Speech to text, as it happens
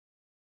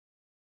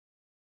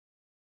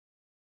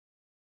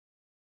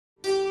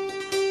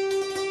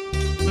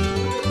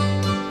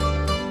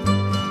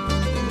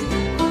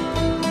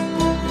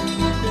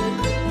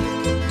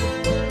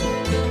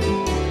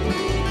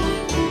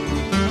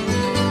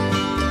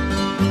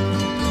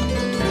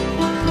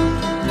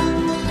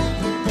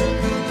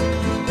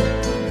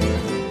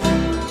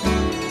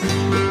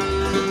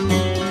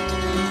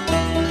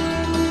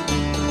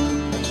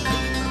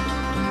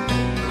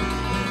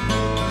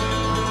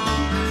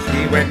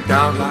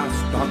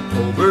last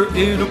October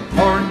in a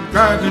pouring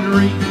driving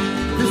rain.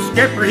 The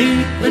skipper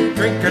he'd been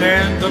drinking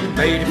and the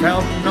lady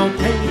felt no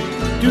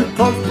pain. Too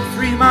close to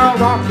 3 Mile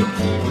Rock and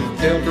she was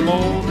built her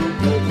mold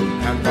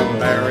and the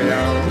Larry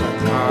out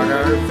and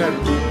Carter said,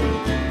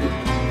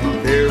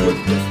 there was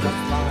just a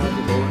smile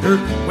aboard her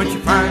when she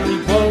finally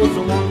was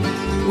the one.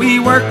 We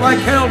worked like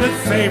hell to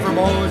save her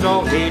boys,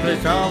 all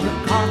heedless of the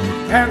cost.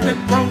 And the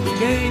groans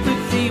gave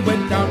as she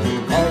went down,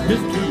 caused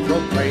us to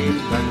proclaim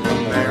that the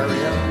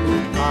Larry out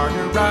and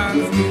Carter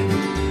rise again.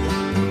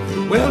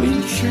 Well,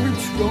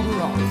 insurance wrote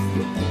her off,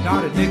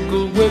 not a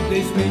nickel would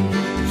they spend.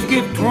 She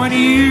gave 20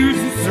 years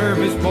of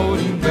service,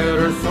 boys, and bet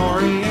her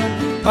sorry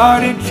end.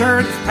 But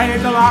insurance paid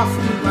the loss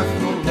and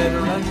left no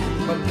letter like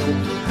but no.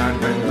 And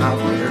when out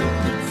there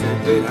said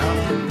they'd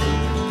have to.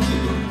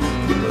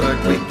 But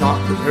we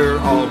talked with her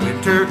all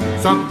winter,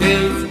 some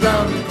days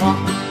around the clock.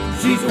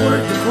 She's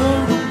worth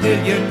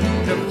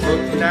 $250,000 to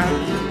put down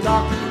the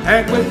dock.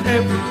 And with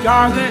every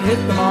jar that hit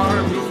the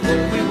bar, we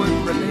swore we would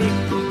remain.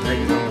 They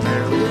don't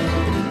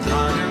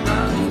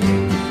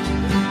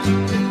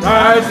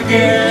rise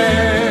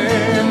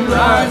again,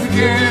 rise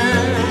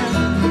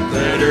again.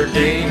 Let her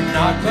name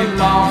not be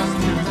lost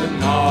to the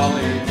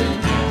knowledge of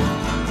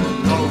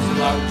men. Those who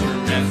loved her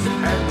best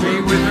and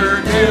we with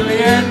her till the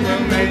end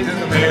will make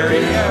the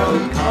Mary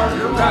Ellen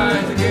Carter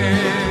rise again.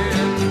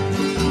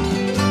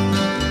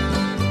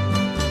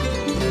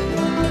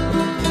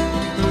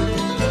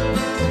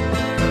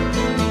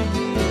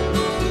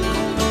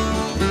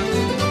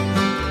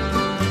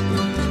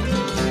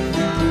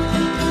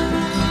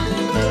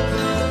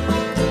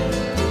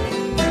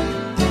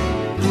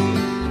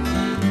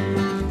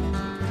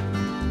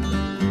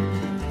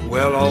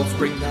 Well, all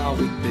spring now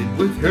we've been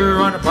with her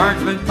on a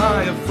barge lent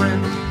by a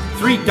friend.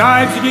 3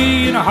 dives a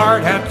day and a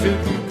hard hat suit,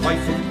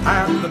 twice in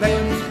half the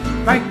bends.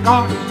 Thank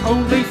God it's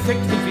only 60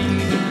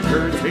 feet and the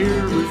currents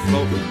here were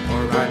slow,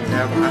 or I'd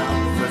never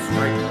have the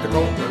strength to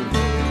go through.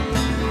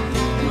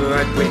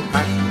 But we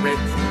passed the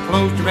ridge,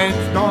 closed the bench,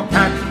 storm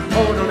patch and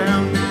pulled her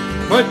down.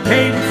 Put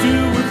Kate and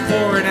Sue with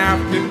 4 and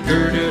aft and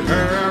girded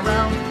her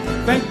around.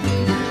 Thank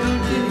God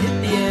to hit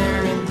the air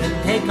and then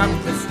take up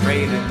the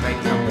straight and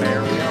make them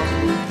Larry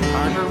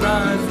Carter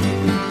rise again.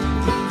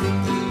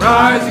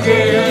 Rise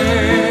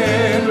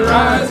again,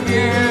 rise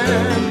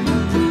again.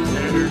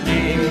 Let her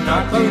name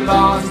not be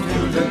lost to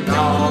the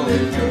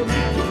knowledge of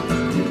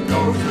men.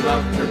 Those who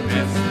loved her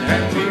best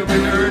and be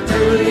with her to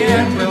the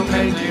end will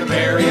make you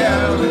Mary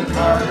Ellen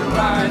Carter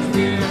rise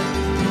again.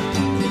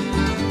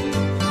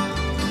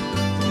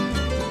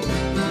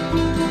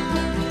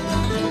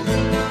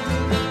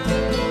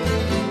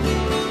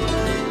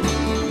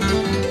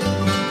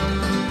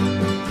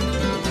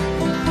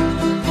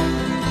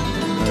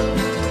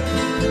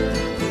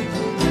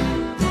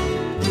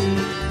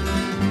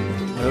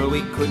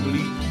 We couldn't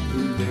leave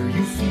her there,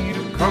 you see,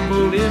 to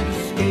crumble into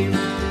scale.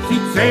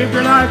 She'd saved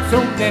her life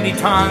so many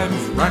times,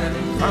 running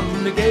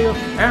from the gale.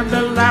 And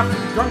the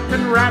laughing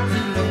drunken rats who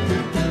loved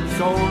her too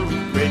sorely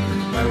great,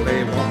 well,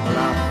 they won't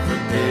laugh for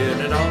dead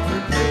and on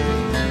her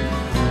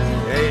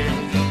grave.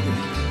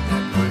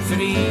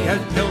 Adversity has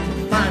dealt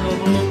the final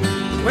blow,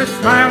 with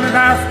smiling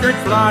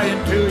bastards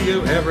flying to you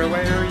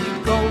everywhere you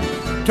go.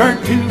 Turn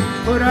to,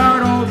 put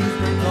out all your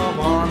strength of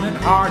arm and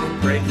heart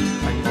and break,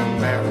 like the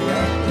Mary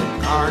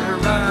Ellen Carter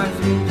rise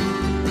again.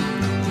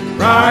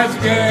 Rise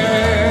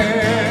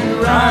again,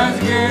 rise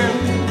again.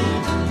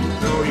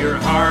 Though your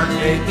heart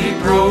may be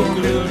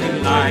broken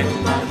in life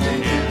on the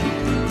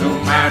end, no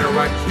matter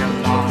what you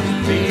lost,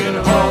 being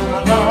home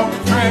along a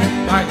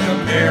friend like the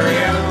Mary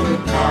Ellen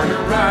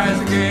Carter rise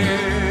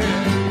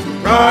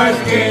again. Rise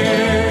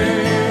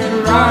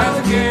again, rise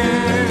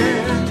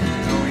again.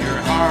 Though your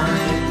heart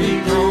may be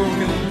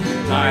broken in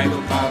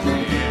life on the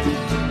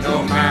end,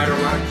 no matter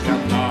what you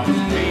lost,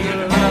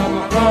 being home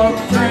along a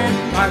friend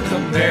like the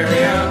Mary